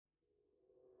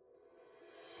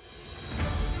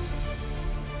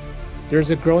There is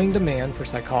a growing demand for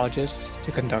psychologists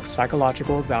to conduct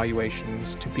psychological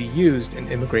evaluations to be used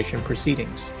in immigration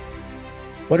proceedings.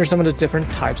 What are some of the different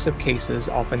types of cases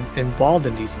often involved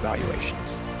in these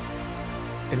evaluations?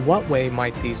 In what way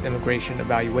might these immigration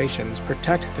evaluations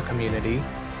protect the community,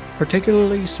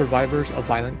 particularly survivors of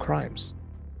violent crimes?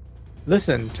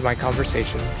 Listen to my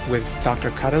conversation with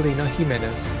Dr. Catalina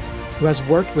Jimenez, who has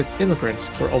worked with immigrants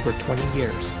for over 20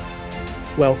 years.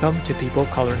 Welcome to People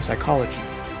of Color in Psychology,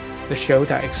 the show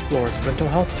that explores mental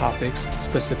health topics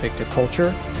specific to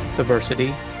culture,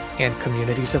 diversity, and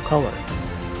communities of color.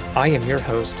 I am your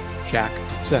host, Jack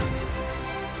Zhen.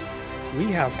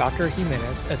 We have Dr.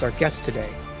 Jimenez as our guest today.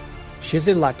 She's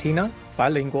a Latina,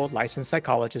 bilingual licensed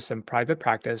psychologist in private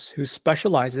practice who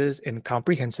specializes in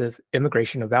comprehensive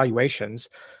immigration evaluations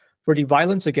for the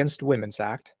Violence Against Women's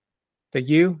Act, the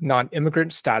U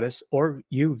non-immigrant status or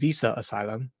U visa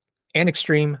asylum, and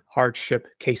extreme hardship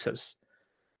cases.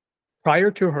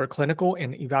 Prior to her clinical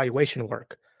and evaluation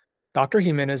work, Dr.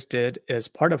 Jimenez did as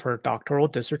part of her doctoral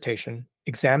dissertation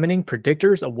examining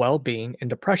predictors of well-being and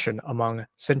depression among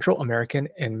Central American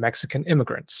and Mexican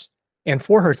immigrants, and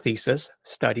for her thesis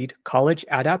studied college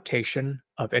adaptation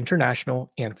of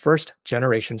international and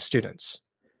first-generation students.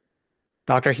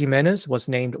 Dr. Jimenez was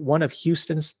named one of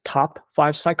Houston's top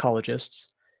 5 psychologists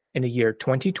in the year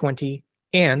 2020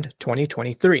 and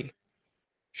 2023.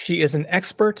 She is an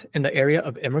expert in the area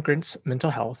of immigrants' mental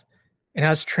health and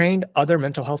has trained other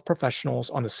mental health professionals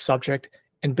on the subject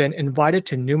and been invited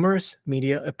to numerous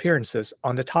media appearances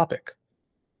on the topic.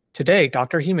 Today,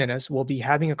 Dr. Jimenez will be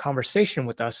having a conversation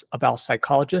with us about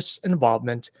psychologists'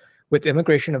 involvement with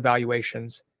immigration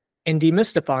evaluations and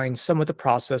demystifying some of the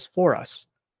process for us.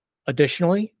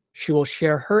 Additionally, she will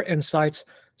share her insights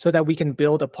so that we can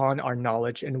build upon our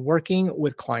knowledge in working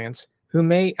with clients who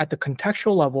may, at the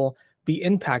contextual level, be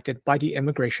impacted by the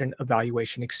immigration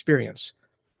evaluation experience.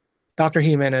 Dr.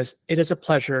 Jimenez, it is a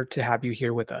pleasure to have you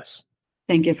here with us.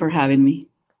 Thank you for having me.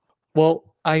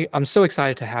 Well, I'm so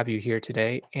excited to have you here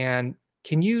today. And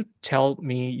can you tell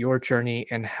me your journey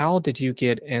and how did you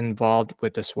get involved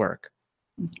with this work?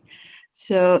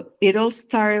 So it all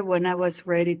started when I was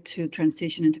ready to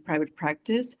transition into private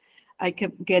practice. I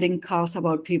kept getting calls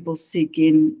about people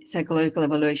seeking psychological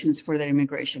evaluations for their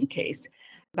immigration case.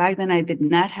 Back then, I did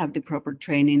not have the proper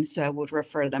training, so I would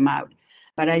refer them out.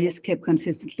 But I just kept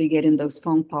consistently getting those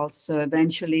phone calls. So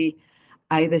eventually,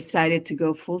 I decided to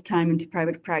go full-time into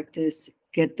private practice,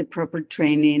 get the proper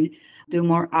training, do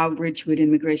more outreach with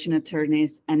immigration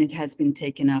attorneys, and it has been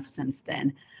taken off since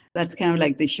then. That's kind of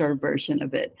like the short version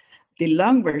of it. The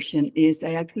long version is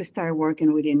I actually started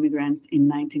working with immigrants in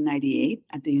 1998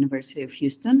 at the University of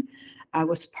Houston. I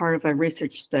was part of a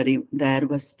research study that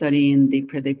was studying the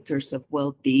predictors of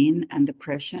well-being and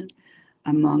depression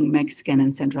among Mexican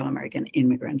and Central American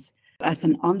immigrants. As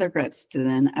an undergrad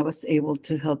student, I was able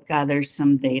to help gather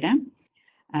some data.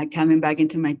 Coming back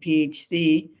into my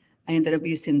PhD, I ended up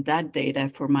using that data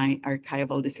for my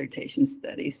archival dissertation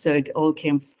study. So it all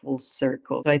came full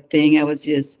circle. So I think I was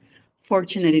just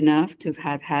fortunate enough to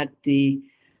have had the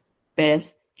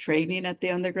best training at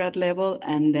the undergrad level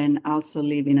and then also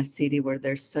live in a city where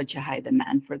there's such a high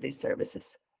demand for these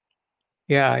services.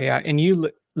 Yeah. And you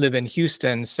live in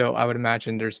Houston, so I would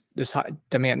imagine there's this high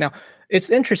demand. Now, it's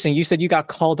interesting. You said you got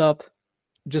called up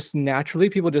just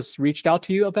naturally. People just reached out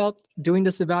to you about doing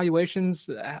this evaluations.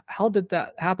 How did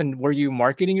that happen? Were you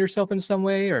marketing yourself in some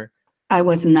way, or? I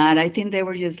was not. I think they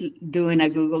were just doing a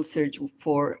Google search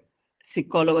for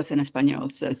psicólogos en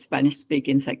español, so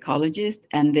Spanish-speaking psychologists,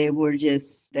 and they were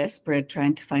just desperate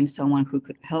trying to find someone who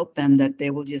could help them, that they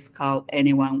will just call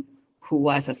anyone who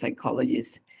was a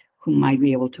psychologist who might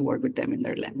be able to work with them in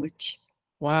their language.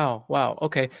 Wow.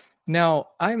 Okay. Now,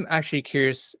 I'm actually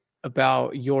curious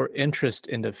about your interest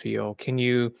in the field. Can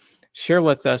you share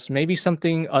with us maybe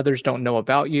something others don't know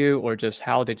about you, or just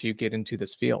how did you get into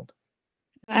this field?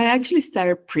 I actually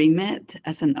started pre-med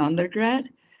as an undergrad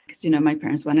because, my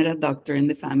parents wanted a doctor in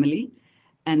the family.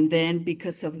 And then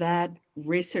because of that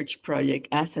research project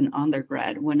as an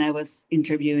undergrad, when I was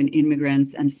interviewing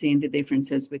immigrants and seeing the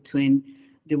differences between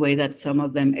the way that some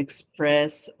of them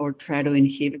express or try to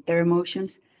inhibit their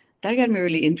emotions, that got me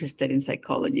really interested in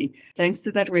psychology. Thanks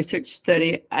to that research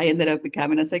study, I ended up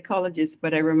becoming a psychologist.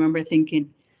 But I remember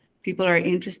thinking, people are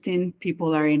interesting,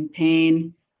 people are in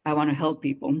pain, I want to help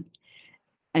people.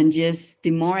 And just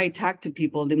the more I talk to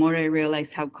people, the more I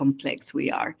realize how complex we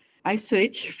are. I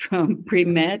switched from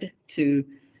pre-med to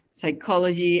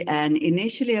psychology. And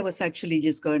initially, I was actually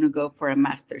just going to go for a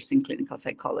master's in clinical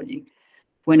psychology.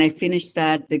 When I finished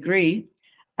that degree,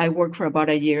 I worked for about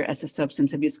a year as a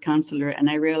substance abuse counselor, and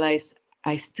I realized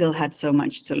I still had so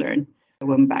much to learn. I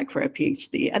went back for a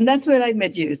PhD. And that's where I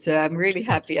met you. So I'm really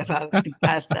happy about the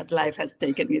path that life has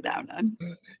taken me down on.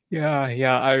 Yeah.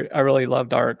 I really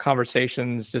loved our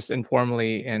conversations just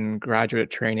informally in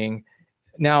graduate training.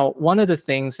 Now, one of the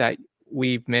things that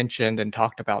we've mentioned and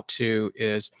talked about too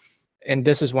is, and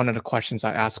this is one of the questions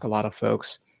I ask a lot of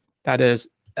folks, that is,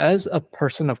 as a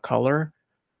person of color,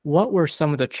 what were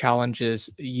some of the challenges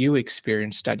you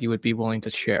experienced that you would be willing to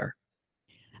share?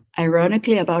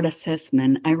 Ironically, about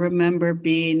assessment, I remember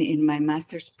being in my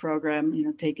master's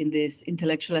program, taking these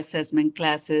intellectual assessment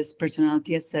classes,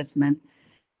 personality assessment.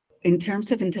 In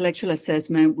terms of intellectual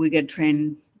assessment, we get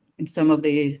trained in some of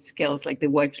the skills like the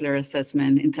Wechsler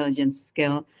assessment, intelligence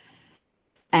scale.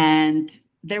 And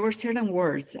there were certain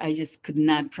words I just could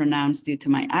not pronounce due to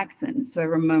my accent. So I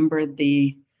remember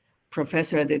the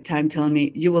professor at the time telling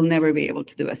me, you will never be able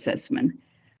to do assessment.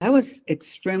 I was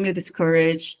extremely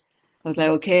discouraged. I was like,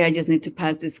 okay, I just need to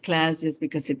pass this class just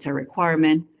because it's a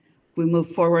requirement. We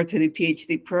move forward to the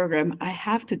PhD program. I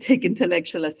have to take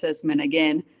intellectual assessment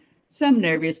again. So I'm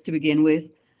nervous to begin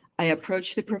with. I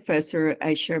approached the professor,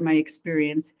 I shared my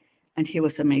experience, and he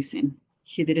was amazing.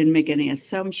 He didn't make any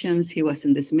assumptions. He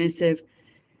wasn't dismissive.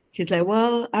 He's like,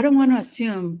 well, I don't want to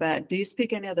assume, but do you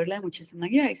speak any other languages? I'm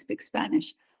like, yeah, I speak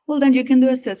Spanish. Well, then you can do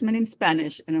assessment in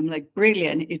Spanish. And I'm like,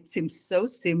 brilliant. It seems so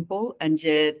simple and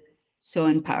yet so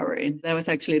empowering. That was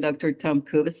actually Dr. Tom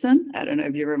Kubison. I don't know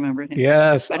if you remember him.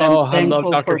 Yes. But I'm Oh, I love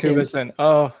thankful Dr. for him. Kubison.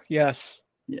 Oh, yes.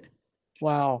 Yeah.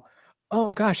 Wow.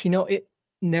 Oh gosh, it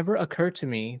never occurred to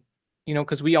me,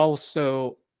 because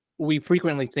we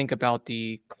frequently think about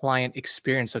the client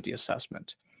experience of the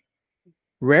assessment.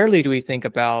 Rarely do we think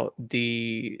about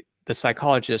the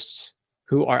psychologists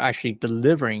who are actually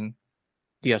delivering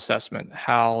the assessment,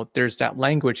 how there's that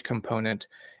language component.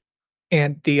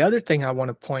 And the other thing I want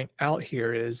to point out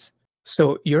here is,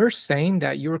 so you're saying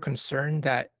that you were concerned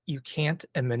that you can't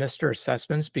administer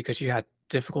assessments because you had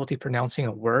difficulty pronouncing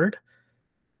a word?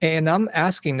 And I'm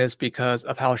asking this because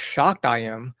of how shocked I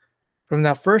am from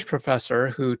that first professor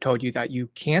who told you that you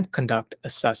can't conduct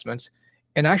assessments,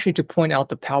 and actually to point out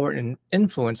the power and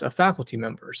influence of faculty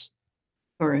members.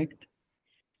 Correct.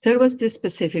 There was this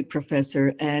specific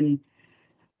professor, and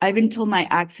I've been told my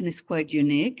accent is quite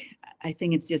unique. I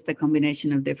think it's just a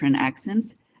combination of different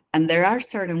accents. And there are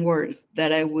certain words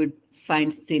that I would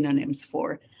find synonyms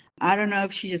for. I don't know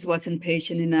if she just wasn't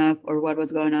patient enough or what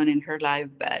was going on in her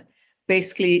life, but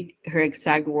basically her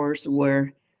exact words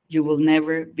were, you will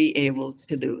never be able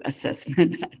to do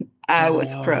assessment. I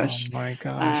was Oh crushed. my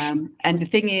gosh. And the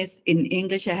thing is, in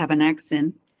English, I have an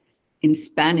accent. In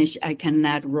Spanish, I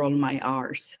cannot roll my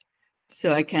R's.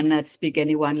 So I cannot speak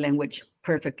any one language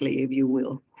perfectly, if you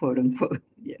will, quote unquote.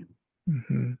 Yeah.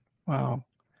 Hmm. Wow.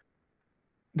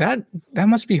 That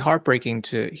must be heartbreaking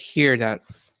to hear that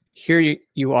here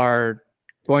you are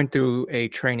going through a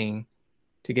training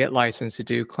to get licensed to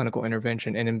do clinical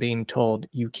intervention and then being told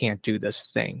you can't do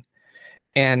this thing.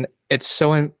 And it's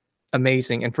so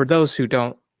amazing. And for those who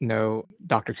don't know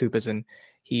Dr. Kupizin,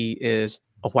 he is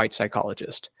a white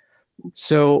psychologist.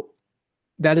 So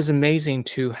that is amazing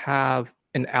to have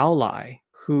an ally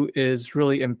who is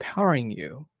really empowering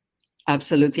you.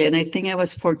 Absolutely. And I think I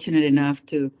was fortunate enough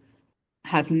to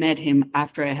have met him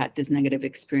after I had this negative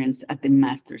experience at the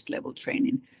master's level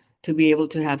training, to be able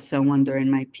to have someone during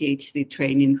my PhD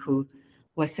training who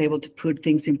was able to put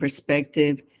things in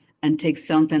perspective and take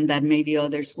something that maybe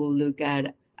others will look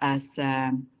at as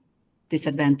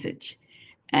disadvantage.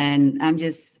 And I'm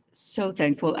just so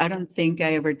thankful. I don't think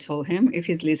I ever told him, if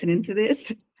he's listening to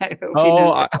this. I hope he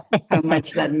knows Oh, how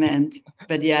much that meant.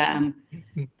 But yeah,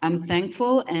 I'm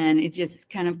thankful, and it just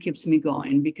kind of keeps me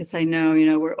going because I know,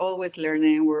 we're always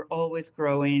learning, we're always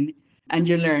growing, and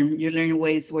you learn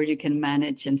ways where you can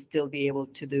manage and still be able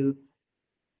to do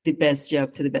the best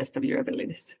job to the best of your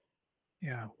abilities.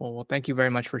 yeah. Well, thank you very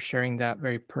much for sharing that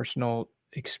very personal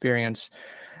experience.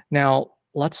 Now,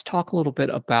 let's talk a little bit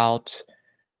about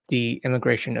the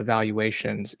immigration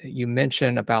evaluations. You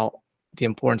mentioned about the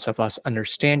importance of us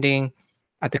understanding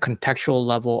at the contextual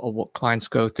level of what clients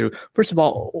go through. First of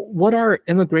all, what are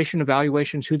immigration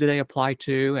evaluations? Who do they apply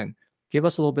to? And give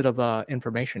us a little bit of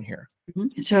information here.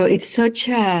 So it's such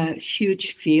a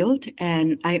huge field,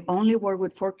 and I only work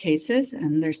with 4 cases,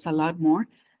 and there's a lot more.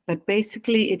 But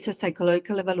basically, it's a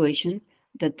psychological evaluation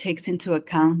that takes into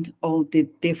account all the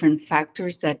different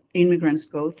factors that immigrants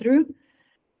go through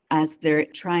as they're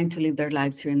trying to live their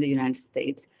lives here in the United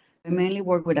States. I mainly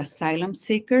work with asylum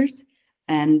seekers,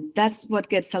 and that's what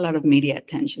gets a lot of media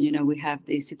attention. We have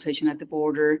the situation at the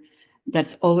border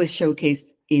that's always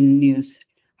showcased in news.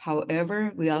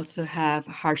 However, we also have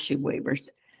hardship waivers.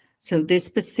 So this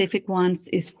specific ones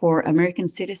is for American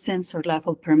citizens or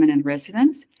lawful permanent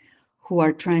residents who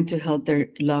are trying to help their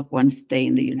loved ones stay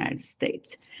in the United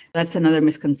States. That's another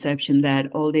misconception,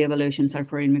 that all the evaluations are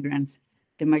for immigrants.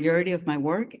 The majority of my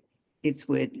work is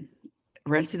with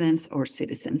residents or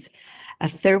citizens. A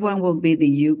third one will be the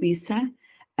U visa,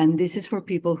 and this is for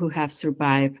people who have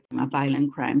survived a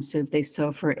violent crime. So if they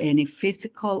suffer any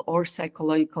physical or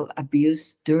psychological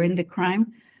abuse during the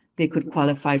crime, they could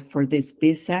qualify for this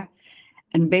visa.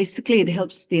 And basically, it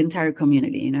helps the entire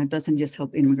community. It doesn't just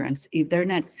help immigrants. If they're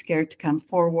not scared to come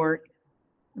forward,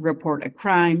 report a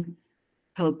crime,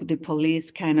 help the police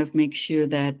kind of make sure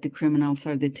that the criminals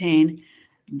are detained,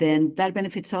 then that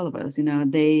benefits all of us.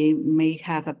 They may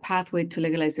have a pathway to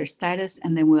legalize their status,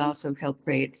 and then we also help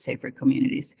create safer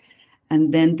communities.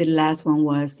 And then the last one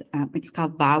was, it's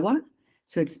called VAWA.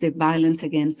 So it's the Violence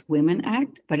Against Women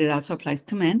Act, but it also applies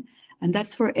to men. And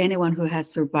that's for anyone who has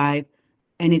survived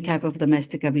any type of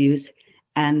domestic abuse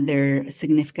and their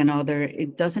significant other.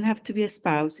 It doesn't have to be a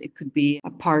spouse. It could be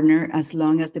a partner, as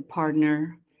long as the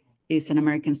partner is an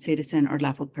American citizen or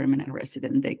lawful permanent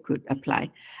resident, they could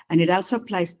apply. And it also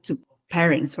applies to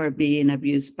parents who are being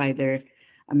abused by their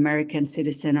American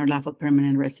citizen or lawful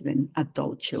permanent resident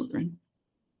adult children.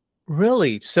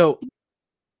 Really? So,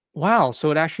 wow. So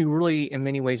it actually really, in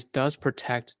many ways, does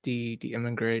protect the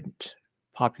immigrant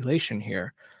population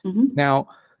here. Mhm. Now,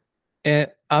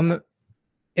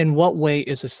 in what way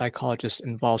is a psychologist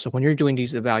involved? So when you're doing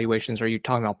these evaluations, are you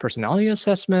talking about personality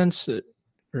assessments?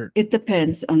 It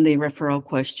depends on the referral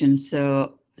question.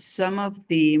 So some of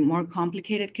the more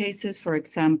complicated cases, for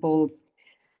example,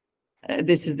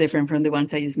 this is different from the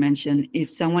ones I just mentioned. If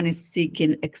someone is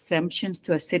seeking exemptions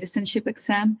to a citizenship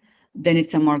exam, then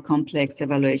it's a more complex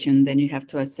evaluation. Then you have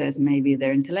to assess maybe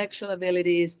their intellectual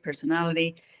abilities,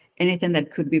 personality, anything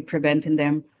that could be preventing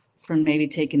them from maybe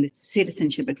taking the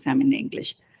citizenship exam in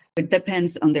English. It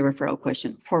depends on the referral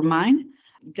question. For mine,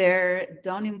 they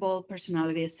don't involve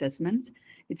personality assessments.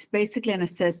 It's basically an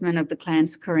assessment of the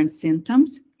client's current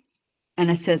symptoms, an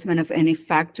assessment of any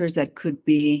factors that could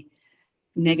be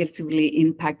negatively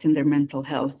impacting their mental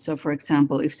health. So for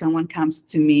example, if someone comes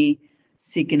to me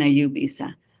seeking a U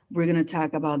visa, we're going to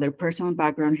talk about their personal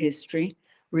background history.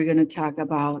 We're going to talk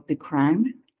about the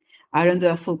crime. I don't do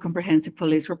a full comprehensive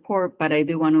police report, but I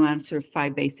do want to answer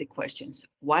 5 basic questions.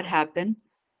 What happened?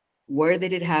 Where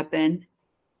did it happen?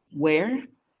 Where?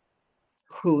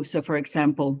 Who? So for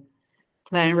example,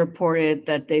 client reported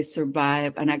that they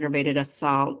survived an aggravated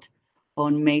assault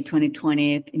on May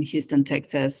 2020 in Houston,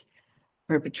 Texas,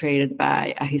 perpetrated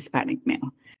by a Hispanic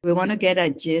male. We want to get a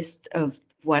gist of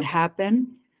what happened,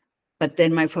 but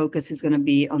then my focus is going to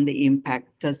be on the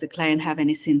impact. Does the client have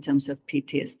any symptoms of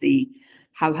PTSD?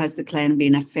 How has the client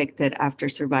been affected after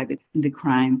surviving the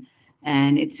crime?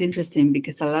 And it's interesting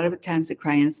because a lot of the times the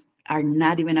clients are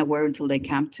not even aware until they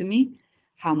come to me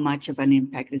how much of an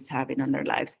impact it's having on their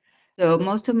lives. So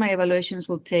most of my evaluations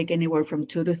will take anywhere from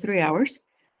 2 to 3 hours.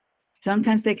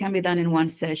 Sometimes they can be done in one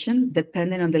session,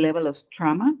 depending on the level of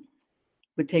trauma.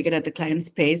 We take it at the client's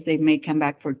pace. They may come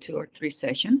back for 2 or 3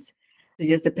 sessions. So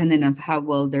just depending on how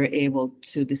well they're able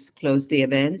to disclose the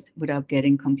events without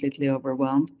getting completely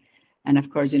overwhelmed. And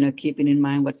of course, keeping in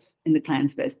mind what's in the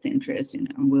client's best interest,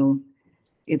 we'll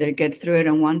either get through it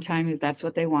on one time if that's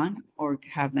what they want, or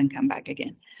have them come back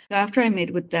again. So after I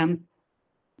meet with them,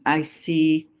 I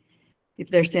see if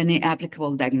there's any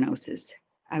applicable diagnosis.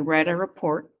 I write a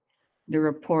report. The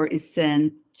report is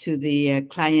sent to the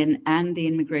client and the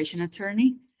immigration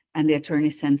attorney, and the attorney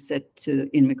sends it to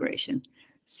immigration.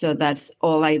 So that's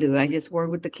all I do. I just work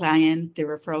with the client. The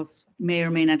referrals may or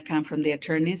may not come from the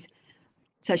attorneys.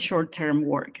 It's a short-term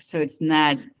work, so it's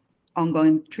not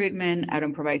ongoing treatment. I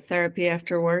don't provide therapy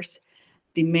afterwards.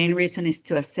 The main reason is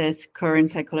to assess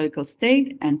current psychological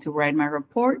state and to write my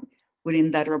report. Within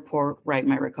that report, write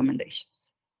my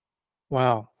recommendations.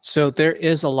 Wow. So there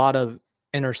is a lot of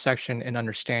intersection in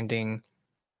understanding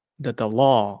the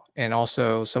law and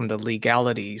also some of the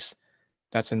legalities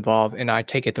that's involved. And I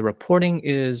take it the reporting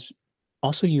is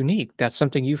also unique. That's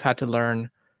something you've had to learn.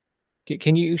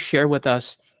 Can you share with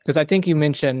us? Because I think you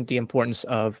mentioned the importance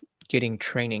of getting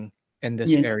training in this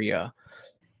Yes. area.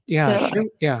 Yeah, So, sure.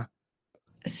 Yeah.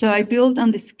 so I build on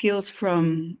the skills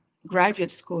from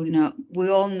graduate school. We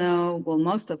all know, well,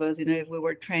 most of us, if we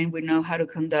were trained, we know how to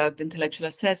conduct intellectual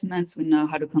assessments. We know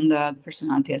how to conduct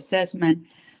personality assessment.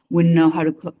 We know how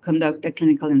to conduct a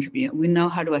clinical interview. We know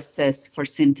how to assess for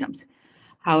symptoms.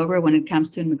 However, when it comes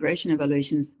to immigration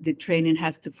evaluations, the training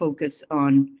has to focus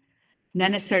on not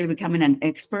necessarily becoming an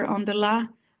expert on the law,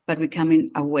 but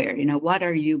becoming aware. What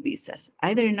are U visas?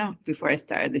 I didn't know before I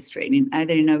started this training. I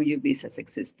didn't know U visas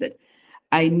existed.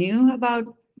 I knew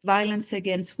about violence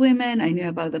against women, I knew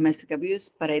about domestic abuse,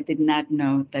 but I did not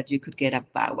know that you could get a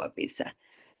VAWA visa.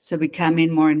 So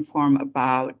becoming more informed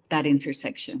about that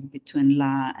intersection between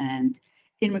law and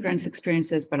immigrants'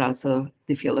 experiences, but also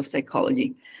the field of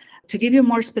psychology. To give you a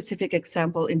more specific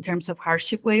example, in terms of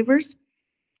hardship waivers,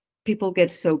 people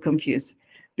get so confused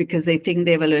because they think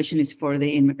the evaluation is for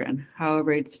the immigrant.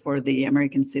 However, it's for the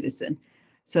American citizen.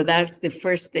 So that's the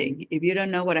first thing. If you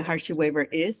don't know what a hardship waiver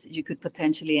is, you could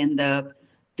potentially end up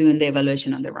doing the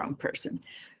evaluation on the wrong person.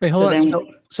 Wait, So hold on.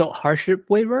 then, So hardship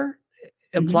waiver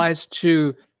applies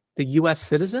to the U.S.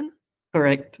 citizen?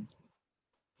 correct.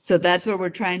 So that's where we're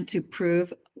trying to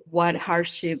prove what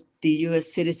hardship the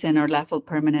US citizen or lawful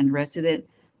permanent resident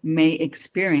may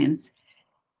experience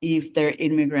if their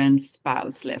immigrant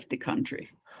spouse left the country.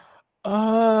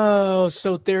 Oh,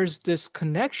 so there's this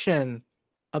connection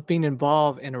of being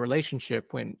involved in a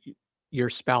relationship when your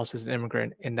spouse is an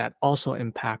immigrant, and that also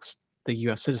impacts the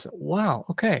U.S. citizen. Wow.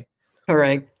 Okay.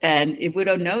 Correct. And if we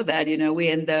don't know that, we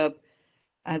end up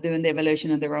doing the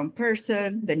evaluation on the wrong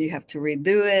person, then you have to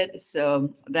redo it.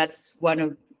 So that's one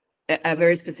of a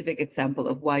very specific example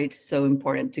of why it's so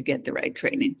important to get the right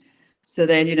training. So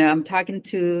then, I'm talking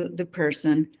to the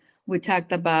person. We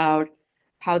talked about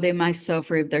how they might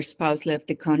suffer if their spouse left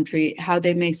the country, how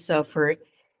they may suffer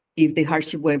if the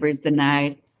hardship waiver is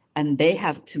denied and they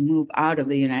have to move out of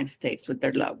the United States with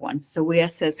their loved ones. So we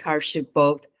assess hardship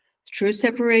both through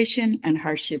separation and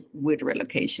hardship with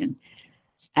relocation.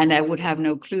 And I would have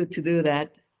no clue to do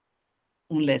that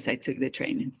unless I took the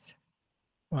trainings.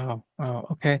 Wow. Wow.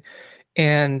 Okay.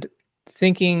 And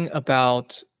thinking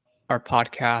about our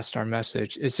podcast, our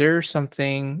message, is there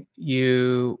something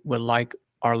you would like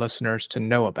our listeners to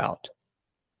know about?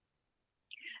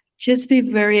 Just be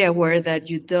very aware that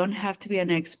you don't have to be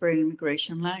an expert in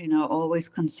immigration law. Always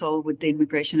consult with the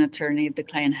immigration attorney if the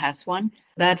client has one.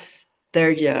 That's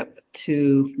their job,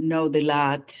 to know the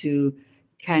law, to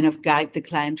kind of guide the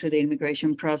client through the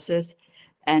immigration process,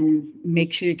 and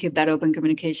make sure you keep that open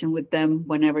communication with them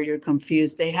whenever you're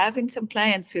confused. They have some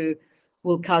clients who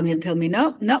will call me and tell me,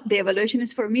 no, the evaluation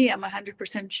is for me. I'm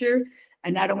 100% sure,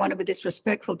 and I don't want to be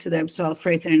disrespectful to them. So I'll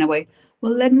phrase it in a way,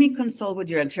 well, let me consult with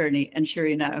your attorney. And sure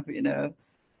enough, it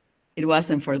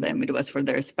wasn't for them, it was for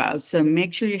their spouse. So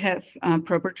make sure you have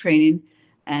proper training.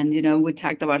 And, we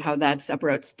talked about how that's a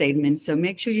broad statement. So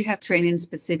make sure you have training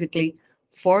specifically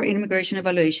for immigration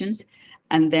evaluations.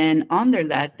 And then under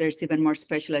that, there's even more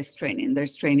specialized training.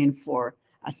 There's training for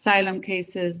asylum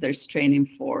cases, there's training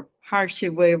for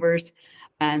hardship waivers,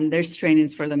 and there's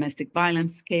trainings for domestic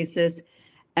violence cases.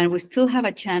 And we still have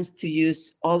a chance to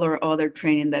use all our other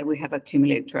training that we have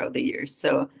accumulated throughout the years.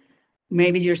 So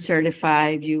maybe you're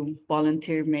certified, you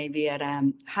volunteer maybe at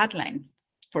a hotline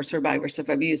for survivors of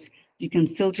abuse. You can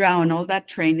still draw on all that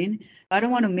training. I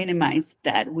don't want to minimize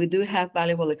that. We do have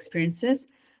valuable experiences.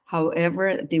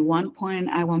 However, the one point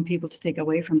I want people to take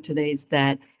away from today is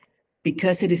that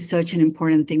because it is such an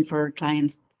important thing for our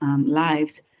clients'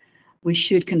 lives, we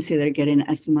should consider getting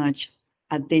as much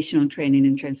additional training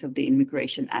in terms of the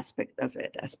immigration aspect of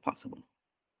it as possible.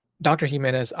 Dr.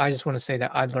 Jimenez, I just want to say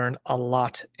that I learned a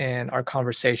lot in our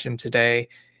conversation today,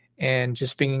 and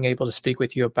just being able to speak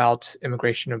with you about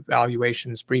immigration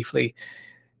evaluations briefly.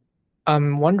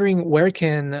 I'm wondering, where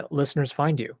can listeners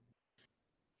find you?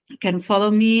 You can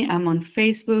follow me. I'm on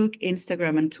Facebook,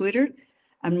 Instagram, and Twitter.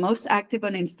 I'm most active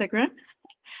on Instagram,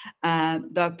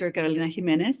 Dr. Carolina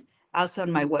Jimenez, also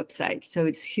on my website. So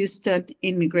it's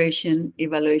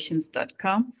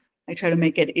HoustonImmigrationEvaluations.com. I try to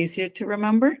make it easier to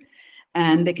remember.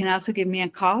 And they can also give me a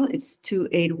call. It's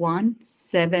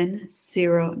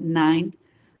 281-709-2933.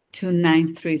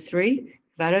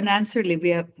 If I don't answer, leave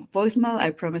me a voicemail.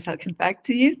 I promise I'll get back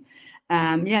to you.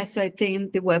 So I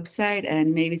think the website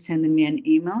and maybe sending me an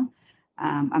email.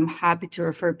 I'm happy to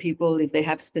refer people if they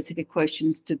have specific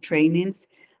questions to trainings.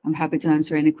 I'm happy to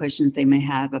answer any questions they may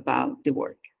have about the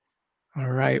work. All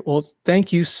right. Well,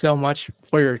 thank you so much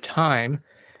for your time.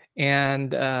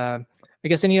 And I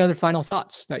guess any other final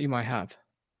thoughts that you might have?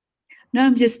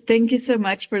 No, thank you so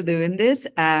much for doing this.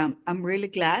 I'm really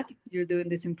glad you're doing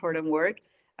this important work.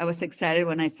 I was excited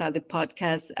when I saw the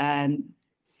podcast and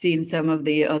seen some of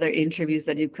the other interviews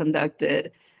that you've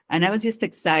conducted. And I was just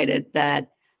excited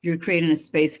that you're creating a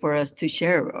space for us to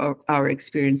share our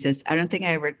experiences. I don't think I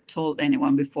ever told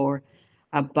anyone before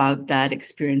about that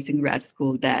experience in grad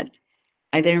school, that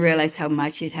I didn't realize how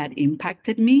much it had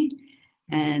impacted me.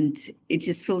 And it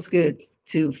just feels good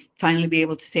to finally be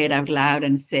able to say it out loud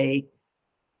and say,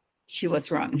 she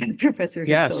was wrong. The professor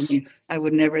who told me I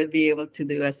would never be able to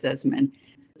do assessment.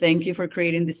 Thank you for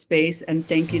creating the space, and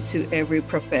thank you to every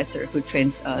professor who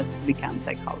trains us to become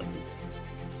psychologists.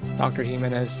 Dr.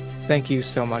 Jimenez, thank you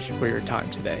so much for your time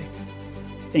today.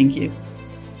 Thank you.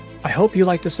 I hope you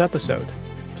liked this episode.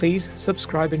 Please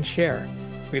subscribe and share.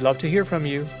 We love to hear from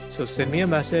you, so send me a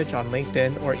message on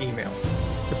LinkedIn or email.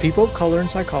 The People of Color in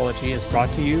Psychology is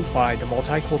brought to you by the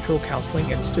Multicultural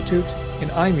Counseling Institute,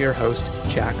 and I'm your host,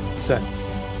 Jack Zen.